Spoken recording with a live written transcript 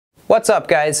What's up,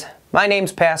 guys? My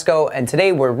name's Pasco, and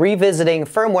today we're revisiting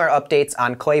firmware updates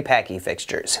on clay Paky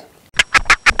fixtures.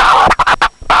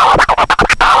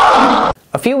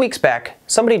 A few weeks back,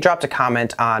 somebody dropped a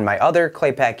comment on my other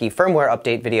clay Paky firmware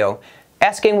update video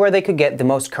asking where they could get the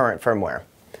most current firmware.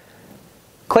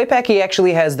 Clay Paky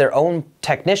actually has their own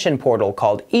technician portal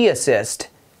called eAssist,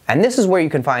 and this is where you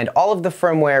can find all of the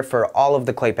firmware for all of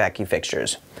the clay Paky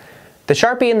fixtures. The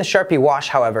Sharpy and the Sharpy Wash,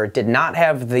 however, did not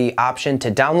have the option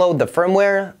to download the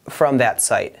firmware from that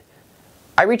site.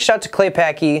 I reached out to clay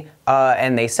Paky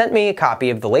and they sent me a copy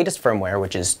of the latest firmware,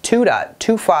 which is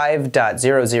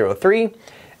 2.25.003,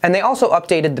 and they also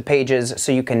updated the pages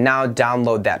so you can now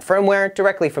download that firmware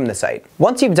directly from the site.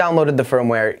 Once you've downloaded the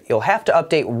firmware, you'll have to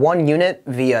update one unit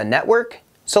via network,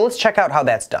 so let's check out how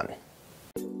that's done.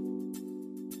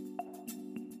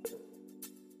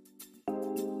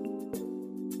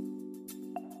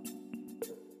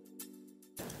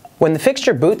 When the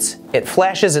fixture boots, it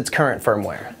flashes its current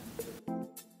firmware.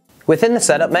 Within the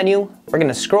setup menu, we're going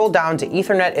to scroll down to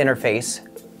Ethernet interface,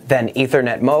 then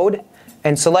Ethernet mode,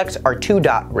 and select our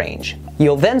 2-dot range.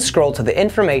 You'll then scroll to the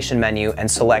information menu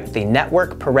and select the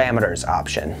network parameters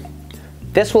option.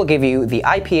 This will give you the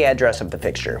IP address of the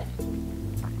fixture.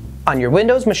 On your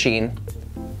Windows machine,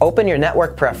 open your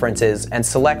network preferences and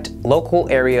select local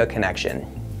area connection.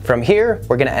 From here,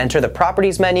 we're going to enter the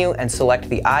properties menu and select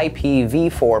the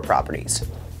IPv4 properties.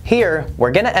 Here,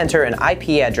 we're going to enter an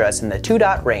IP address in the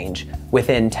 2-dot range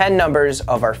within 10 numbers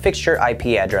of our fixture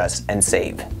IP address and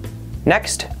save.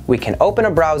 Next, we can open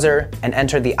a browser and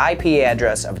enter the IP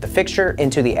address of the fixture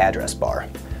into the address bar.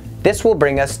 This will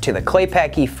bring us to the clay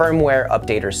Paky firmware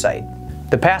updater site.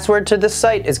 The password to this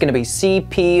site is going to be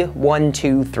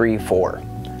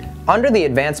CP1234. Under the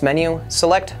advanced menu,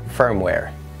 select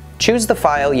firmware. Choose the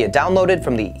file you downloaded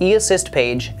from the eAssist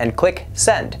page and click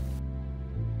Send.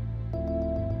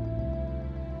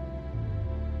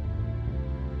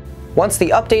 Once the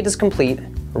update is complete,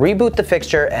 reboot the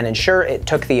fixture and ensure it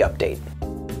took the update.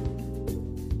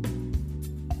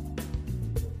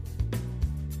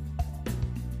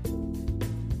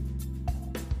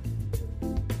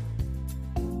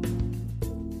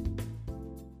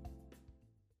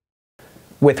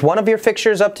 With one of your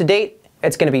fixtures up to date,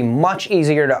 it's going to be much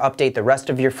easier to update the rest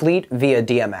of your fleet via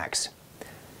DMX.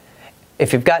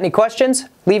 If you've got any questions,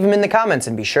 leave them in the comments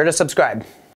and be sure to subscribe.